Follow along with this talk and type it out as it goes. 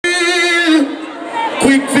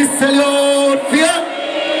sell you out fear.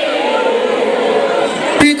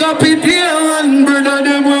 Pick up it here and brother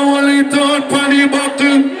them will hold it out for the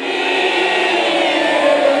buckle.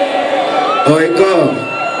 Oh my God.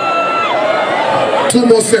 2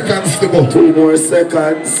 more seconds to go. 2 more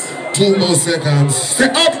seconds. 2 more seconds. Say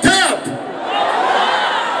up top.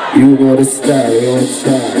 You know the style, you know the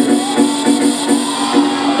style.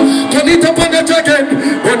 Turn it up on the jacket.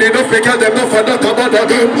 When enough because them no for not about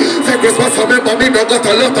them. Say Christmas I remember me, I got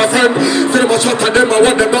a lot of friends. Say them a shot at them, I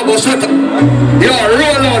want them not shot. Yeah,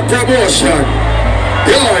 roll out promotion.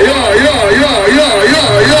 Yeah.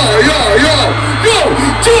 Yo,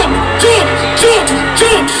 jump.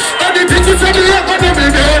 And the things is every year gonna be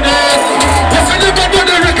there. What's the name of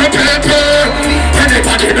the record paper?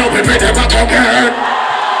 Anybody know me with them up again?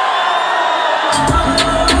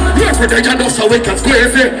 They can know so we can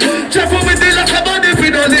squeeze it. Jeff with the like a body if we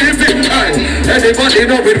don't leave it. Anybody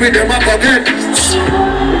know it with them up again.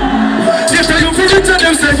 Yes, I you feel it and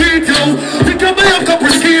them say heat yo. We can buy a couple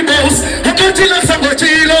schemos. I'm not chillin' some go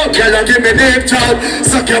chill out. Girl, give me name child.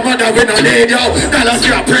 Suck your mother when I need yo. Dollars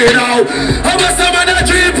can't pray now. I was some of the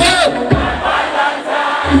drip up.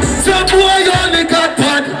 Some boy only got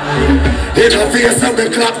pad. In the face of the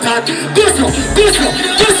clap that. Gusso.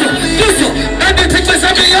 Anything we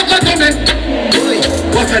say me up to me.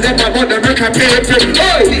 What's the name about the record paper?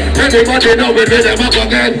 Hey, anybody know we did them up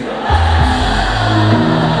again?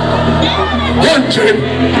 100.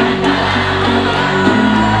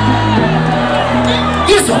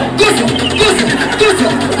 Gusso.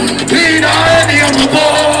 Need any of the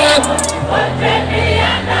board.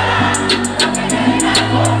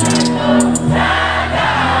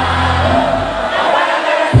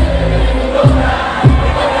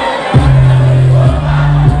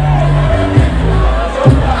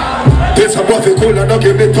 It's a buffy cool and don't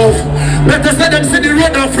give me tough. Let us let them see the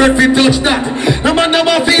road and afraid we touch that. No man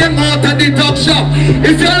never feel out at the top shop.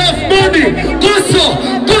 If you have money, gusso.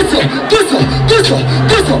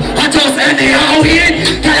 I just anyhow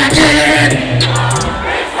eat, can I get it?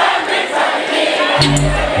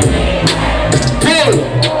 Pull.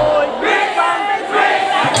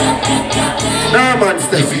 Nah man,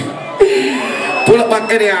 Steffi. Pull up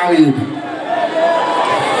back anyhow eat.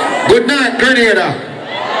 Good night, Grenada.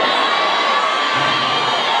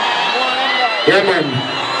 Yeah man,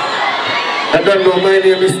 I don't know, my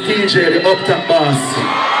name is TeeJay, the up top boss.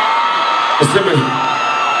 You see me?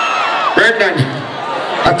 Brendan,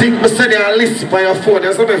 I think I send you a list by your phone,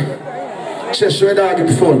 you see me? Just show your dog in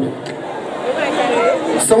the phone.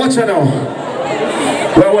 So watch you now.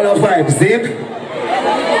 We're all our vibes, in?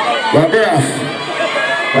 We're rough.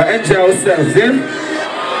 We enjoy ourselves, in?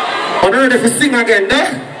 I'm ready to sing again, eh?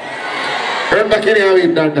 Run back in here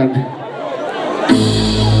with that.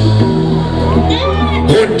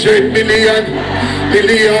 100 million,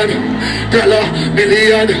 dollar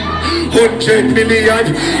million, 100 million.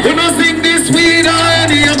 We don't sing this weed or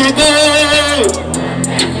any of my boat.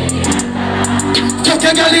 Fuck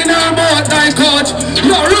a girl in her mouth like coach.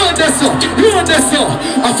 Round this up.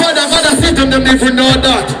 A father said them even know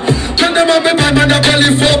that. When them have me by man, I call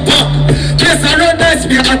it for back. Place around nice,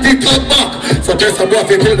 me at the top back. So there's some rough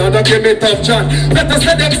people and don't give me tough chat. Better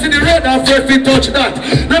say them see the road and afraid we touch that.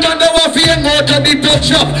 No man know what we ain't out of the touch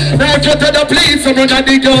shop. Now if you to the police, some run at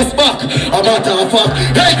the girls back. A matter of fact,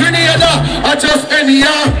 hey Grenada, I just any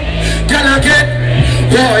year. Can I get,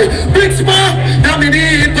 boy, big smart. Now me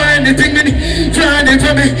need for anything, me need, find it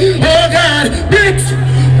for me. Oh God, bricks,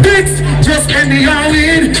 just any year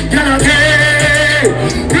weed. Can I get,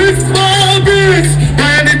 big small bricks.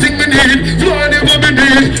 Anything we need, find it for me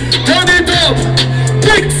need. Turn it up,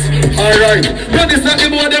 bricks. Alright, run this like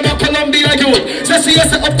more them a Columbia youth. Just see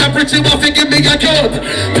us up top rich, you want to give me a youth.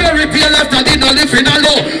 Very pale after the no living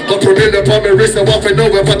alone. But for real upon me wrist, I want to know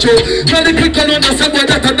where for true. Now the quick on the subway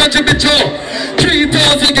that I dodge the show.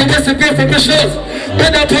 3,000 you rest pay for my shows.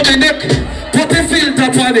 Head up on the neck, put the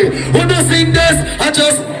filter on it. Who don't sing this, I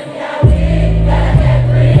just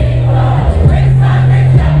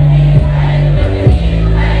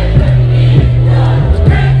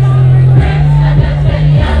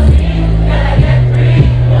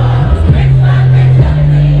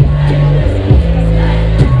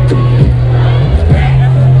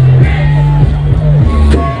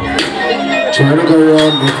trying to go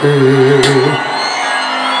around the way.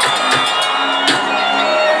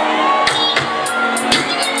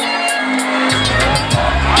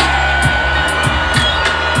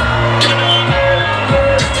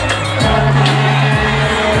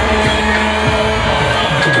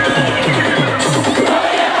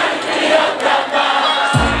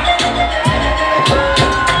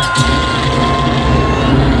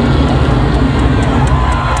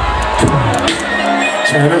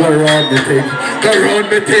 Trying to go around me thing. Go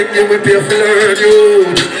around me thing, you will pay for learn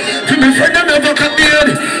you. To me friend, them never come in.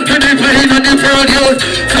 To the pain and the produce.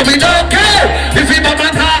 So we don't care if he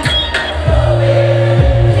mama talk.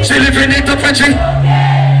 She living in the country.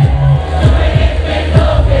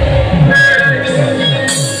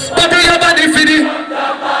 But your body for the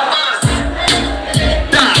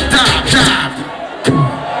Stop.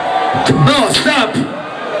 No, stop.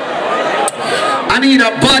 I need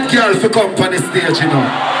a bad girl to come on the stage, you know.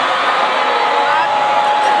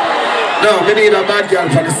 No, we need a bad girl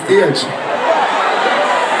on the stage.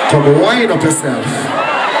 Come wine up yourself.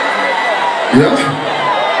 Yeah?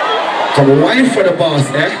 Come wine for the boss,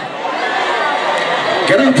 eh?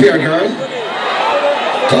 Get up here, girl.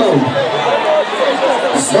 Come.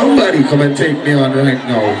 Somebody come and take me on right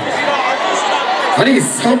now. I need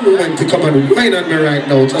some woman to come and wine on me right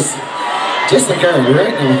now. Just a girl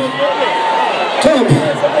right now. Come,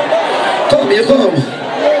 you come.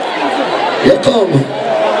 You come.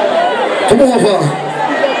 Come over.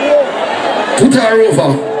 Put her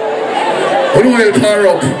over. Who will help her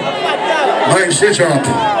up? Mind she drop.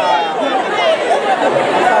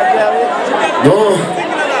 No.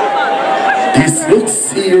 This looks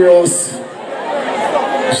serious.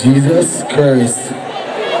 Jesus Christ.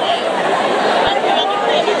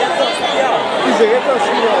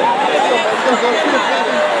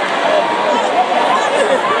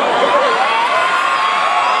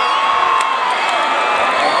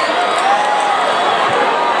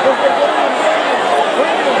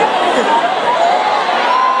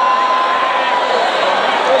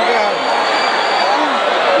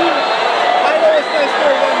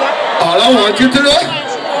 All I want you to do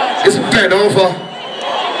is bend over.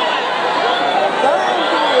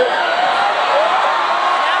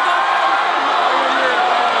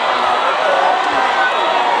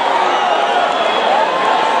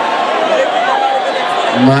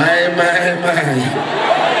 My.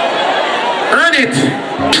 Earn it.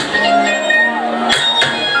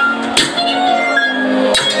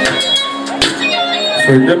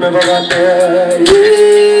 For them ever got there,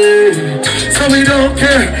 yeah. So we don't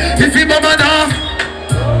care if you mama now.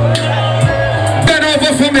 Bend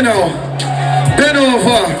over for me now. Bend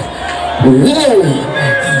over. Whoa.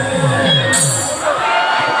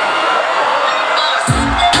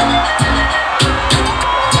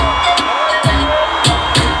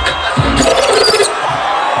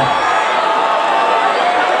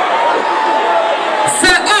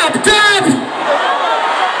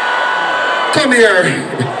 Come here.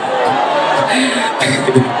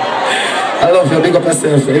 I love you. Big up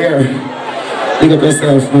yourself here. Big up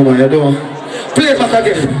yourself, mama. You know. Play it back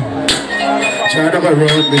again. Trying to go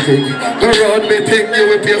around me thing. Go around me thing. You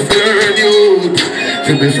will pay for your youth.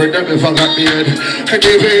 Feel me for them if I got me head. And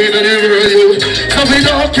they pain and they real you. So we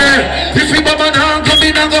don't care. If you mama now come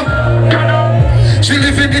in and go. She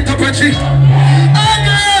live in the top and she. I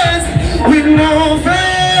guess with no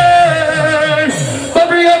face. But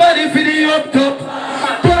bring your body for the up top.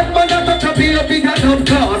 Black man that touch up in your big and up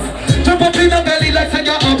class. Jump up in the belly like say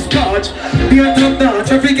you're upscotch. Be a top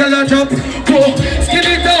notch, every girl a jump. Go, skin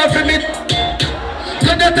it off for me.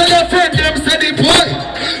 Gonna tell your friend them say the boy.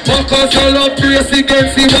 Because I love brace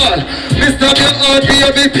against the wall. Mr. your heart be a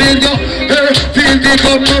bit feel you. Feel the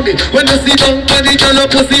gun money. When you see down on the girl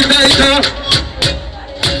pussy tighter.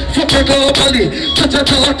 Fuck her globally. Touch her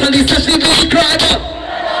totally so she will cry back.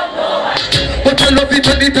 But I love it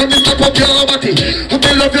anytime you stop up your body. And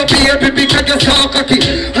I love your baby because you're so cocky.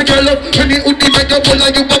 And I love when you would make your ball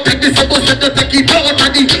and you go pick this up and set the tacky down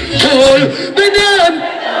at the hole.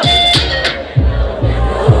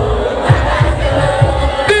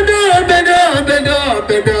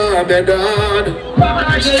 Bend on.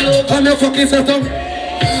 And you fucking set up.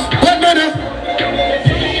 One minute.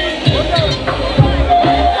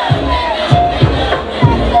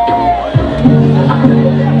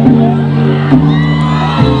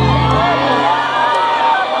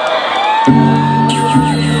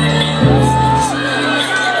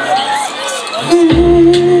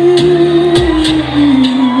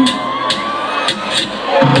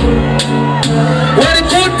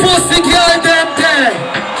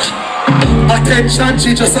 Attention,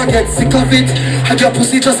 she just a get sick of it. And your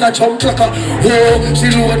pussy just a jump like a whoa, she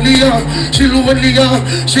lonely, she lonely,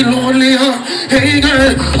 she lonely. Hey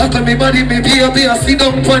girl, after me body, me baby, I sit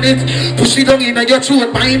down on it. Push it down in your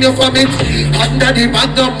throat, mind your vomit. Under the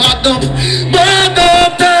magnum,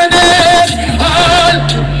 turn it on.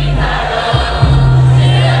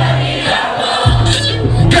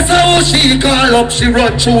 Guess how she call up, she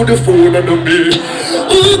run through the phone on me.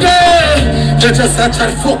 Ooh girl. You just such a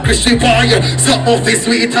fuck she for you. So off is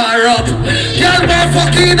sweet or up. Girl, my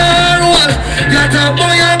fucking roll. Got a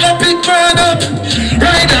boy and a big man up.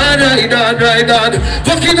 Ride on, ride on, ride on.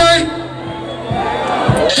 Fucking eye.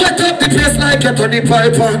 Shut up the place like a Tony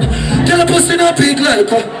pipe on. Girl, pussy no big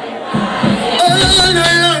like a. All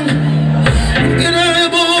night long. In her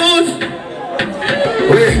boot.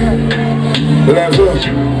 Wait. Level.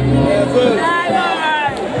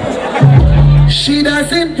 She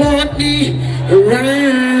doesn't want me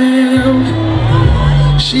around.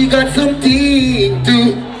 She got something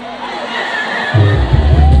to.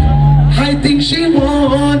 I think she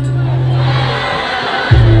wants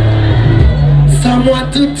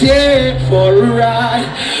someone to take for a ride.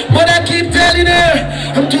 But I keep telling her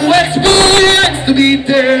I'm too experienced to be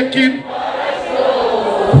taken.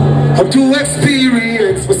 I'm too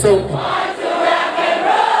experienced for some.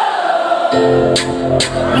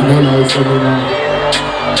 No, it's over now.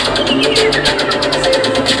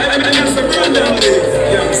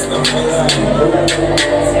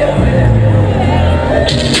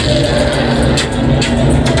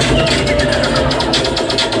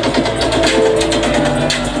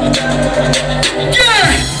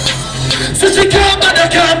 Yeah! So she can't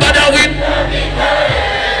bother with.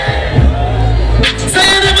 Say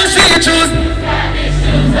you never see you choose.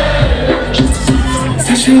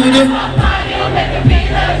 So she would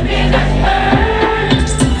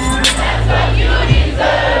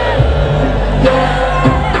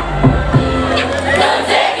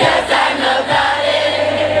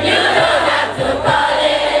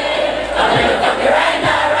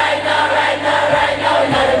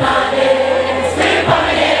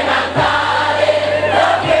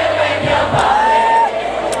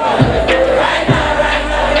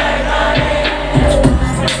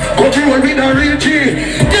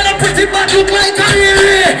look like a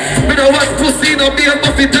really. Me know what's pussy, no be a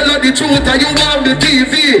Buffy, tell her the truth and you want the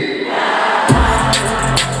TV.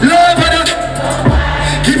 Love her.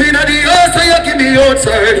 Give me the house and you give me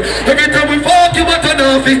outside. Every time we fuck you want a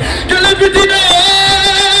nothing. Girl, everything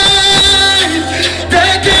alright.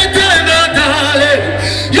 Take your time now, darling.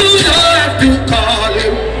 You don't have to call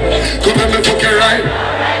him. Come and me fuck you right.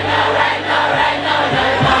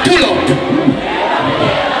 Pull up.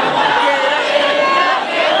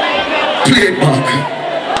 Play it back.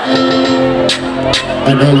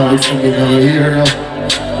 I know like something over here now.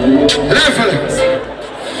 Level.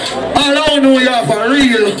 All I know you have a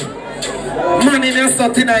real man in your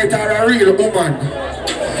son tonight or a real woman.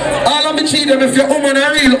 All of me cheat them if your woman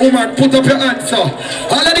a real woman, put up your hands up.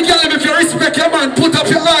 All of the girls if you respect your man, put up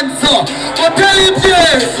your hands up. But tell him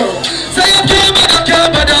yes. Say you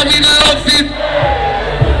can't bother, we love it.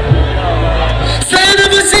 Say you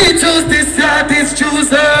never see choose this artist, choose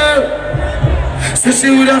her. Say she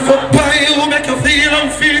would have fucked by you, make you feel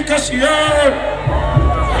unfeel cause she hurt.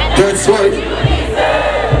 That's why.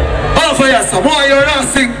 Oh for yes, why you're not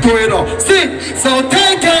sing to it now. Sing, so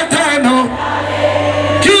take your time now.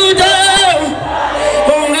 You down.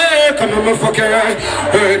 Oh hey, come on my fucking right.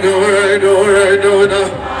 Right now, right now, right now, now.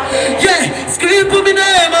 Yeah, scream for me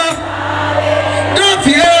name. Don't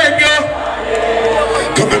fear you.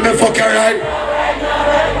 Come on my fucking right.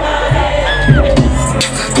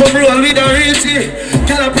 Come roll with a Richie.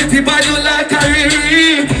 Girl a pretty bad, you like a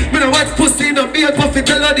Riri. Me no watch pussy, no be a puffy,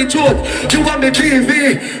 tell her the truth. You want me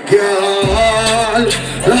TV, girl.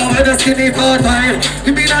 Love her the skinny part time.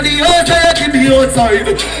 You mean on the outside, give me outside.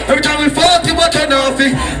 Every time we fuck, you want to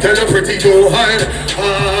nothing. Tell her pretty, go hide.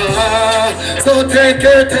 So take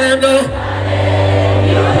your time now.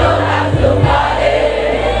 You don't have to party.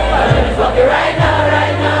 I'm gonna fuck you right now,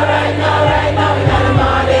 right now, right now, right now. We got a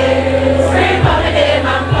party. Scream on the name,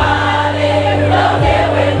 I'm calling. Don't care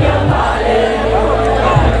when you're calling. I'm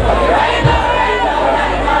gonna fuck you right now, right now,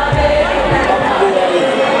 right now.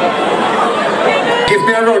 Give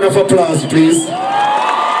me a round of applause, please.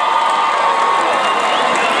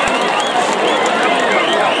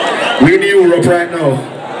 We're in Europe right now.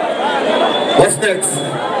 What's next?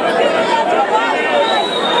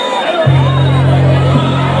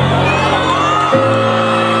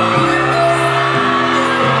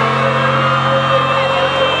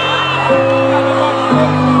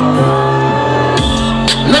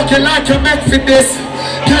 Looking like you're meant for this.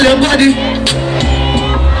 Tell your body.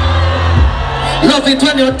 Love it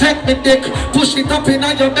when you take me dick. Push it up in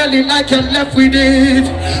your belly like you're left with it.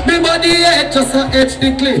 Me body head just a edge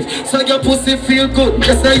the cliff. So your pussy feel good.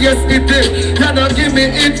 Yes, yes it did. You don't give me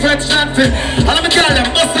infection fit. All of me tell them,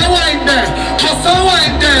 bust a wine there. Bust a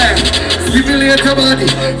wine there. Stimulate your body.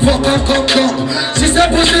 Fuck her, come. She said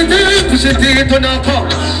push it in to not come.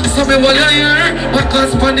 So me while you're here, my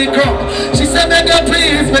cause panic up. She said make her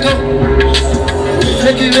please, make her.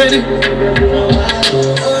 make it ready.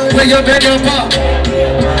 When you bend your back,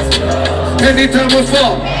 anytime we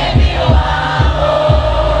fall.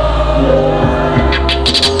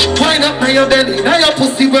 Wind up now your belly, now your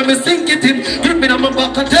pussy when me sink it in. Grip me on my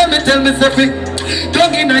back and tell me something.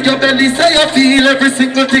 Dug in your belly, say you feel every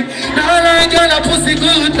single thing. Now like girl, a pussy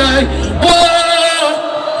good like. Whoa,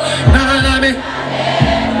 now let me.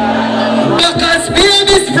 Because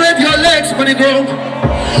baby, spread your legs when you grow.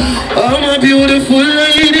 Oh my beautiful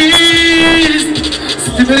ladies,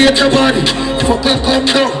 stimulate your body, fuck her, come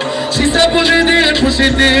down. She said push it in, push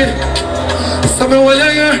it in. So me will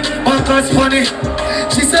hear, Marcus funny.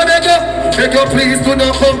 She said beg you please do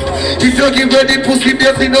not come. If you give her the pussy,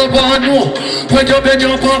 baby, no one know. When you bend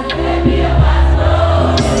your back,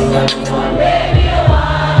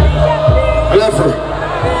 love her.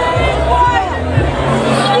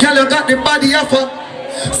 Girl, you got the body of her.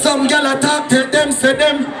 Some girl attack, tell them, say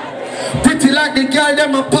them. Pretty like the girl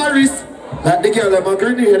them a Paris. Like the girl them a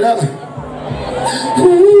Grenada.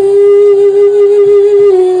 Ooh,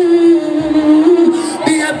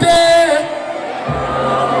 baby.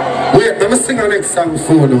 Wait, let me sing our next song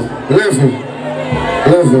for now. Level.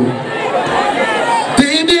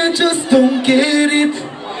 Baby, I just don't get it.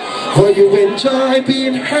 How you enjoy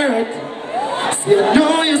being hurt. See, I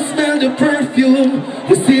know you smell the perfume.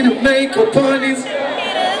 You see the makeup on his.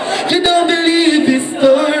 You don't believe his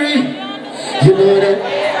story. You know that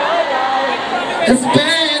as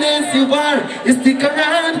bad as you are, you stick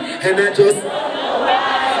around. And I just,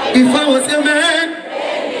 if I was your man,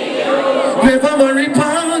 never worry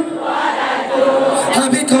about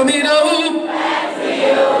I'll be coming home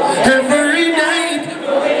every night.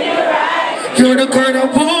 You're the kind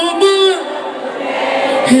of woman,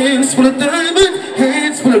 hands full of diamonds,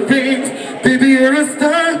 hands full of rings. Baby, you're a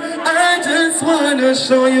star. I just wanna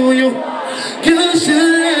show you. You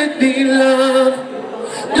should let me love.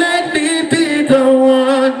 Let me be the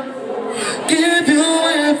one. Give you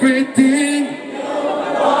everything you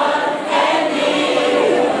want and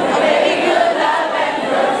need. Baby, good love and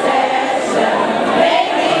protection.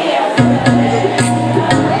 Baby,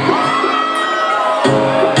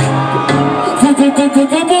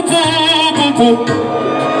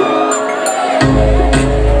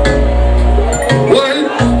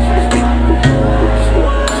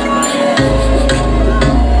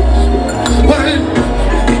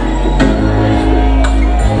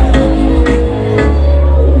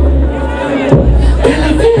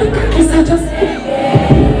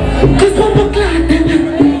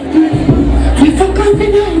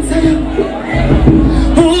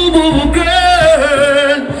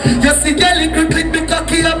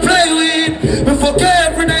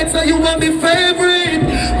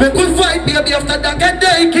 after that get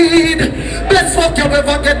naked. Best fuck you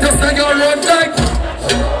ever get us on your road like.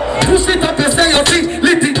 Push it up and say your feet,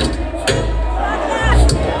 lit it.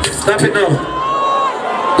 Stop it now.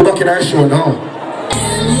 Go back in our show now.